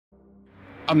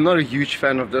I'm not a huge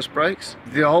fan of disc brakes.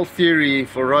 The whole theory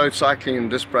for road cycling and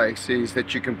disc brakes is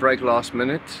that you can brake last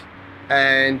minute.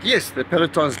 And yes, the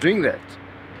peloton's doing that.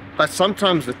 But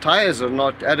sometimes the tires are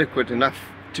not adequate enough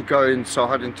to go in so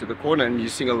hard into the corner, and you're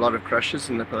seeing a lot of crashes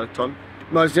in the peloton.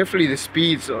 Most definitely the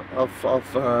speeds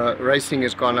of racing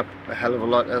has gone up a hell of a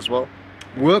lot as well.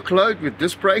 Workload with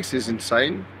disc brakes is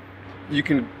insane. You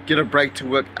can get a brake to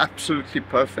work absolutely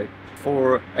perfect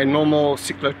for a normal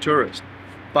cyclotourist.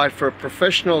 But for a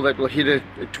professional that will hit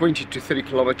a 20 to 30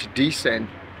 kilometer descent,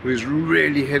 who's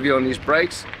really heavy on his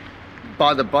brakes,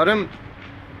 by the bottom,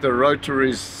 the rotor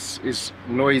is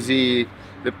noisy,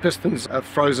 the pistons are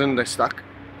frozen, they're stuck.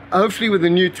 Hopefully with the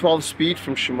new 12 speed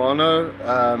from Shimano,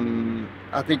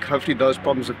 I think hopefully those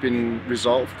problems have been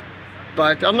resolved. But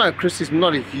I don't know, Chris is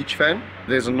not a huge fan.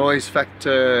 There's a noise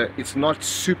factor, it's not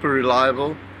super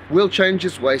reliable. Wheel change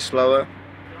is way slower.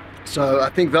 So I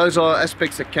think those are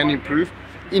aspects that can improve.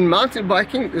 In mountain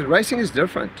biking, racing is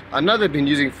different. I know they've been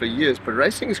using it for years, but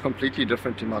racing is completely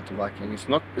different in mountain biking. It's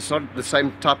not the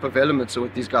same type of elements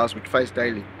that these guys would face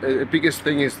daily. The biggest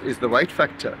thing is the weight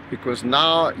factor, because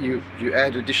now you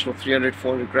add additional 300,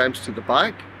 400 grams to the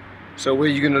bike. So where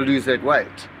are you going to lose that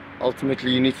weight?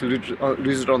 Ultimately, you need to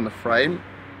lose it on the frame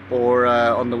or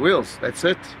on the wheels. That's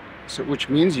it. So, which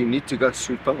means you need to go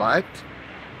super light.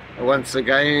 Once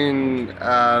again,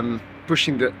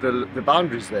 pushing the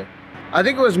boundaries there. I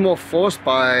think it was more forced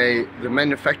by the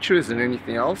manufacturers than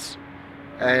anything else,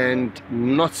 and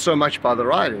not so much by the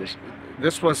riders.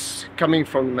 This was coming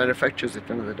from the manufacturers at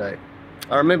the end of the day.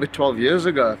 I remember 12 years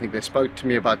ago, I think they spoke to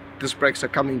me about disc brakes are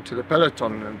coming to the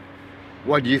peloton, and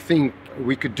what do you think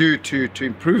we could do to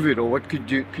improve it, or what could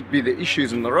be the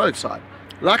issues on the roadside.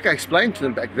 Like I explained to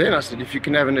them back then, I said, if you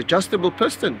can have an adjustable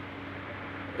piston,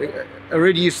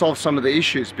 already you solve some of the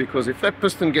issues, because if that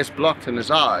piston gets blocked and is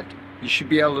hard, you should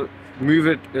be able to move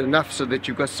it enough so that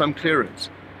you've got some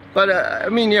clearance. But I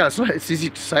mean, yeah, it's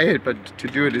easy to say it, but to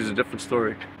do it is a different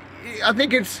story. I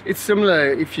think it's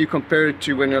similar if you compare it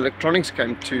to when electronics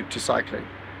came to cycling.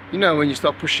 You know, when you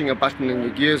start pushing a button and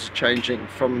your gears are changing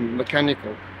from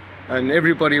mechanical, and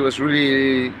everybody was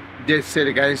really dead set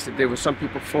against it. There were some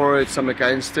people for it, some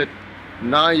against it.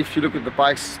 Now if you look at the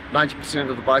bikes, 90%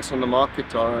 of the bikes on the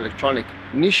market are electronic.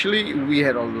 Initially we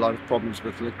had a lot of problems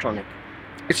with electronic.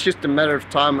 It's just a matter of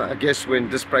time, I guess, when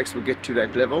disc brakes will get to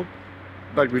that level,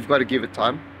 but we've got to give it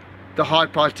time. The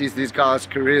hard part is these guys'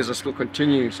 careers are still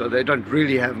continuing, so they don't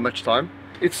really have much time.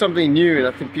 It's something new, and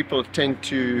I think people tend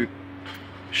to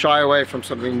shy away from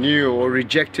something new or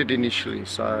reject it initially,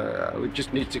 so we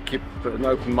just need to keep an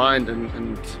open mind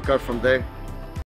and go from there.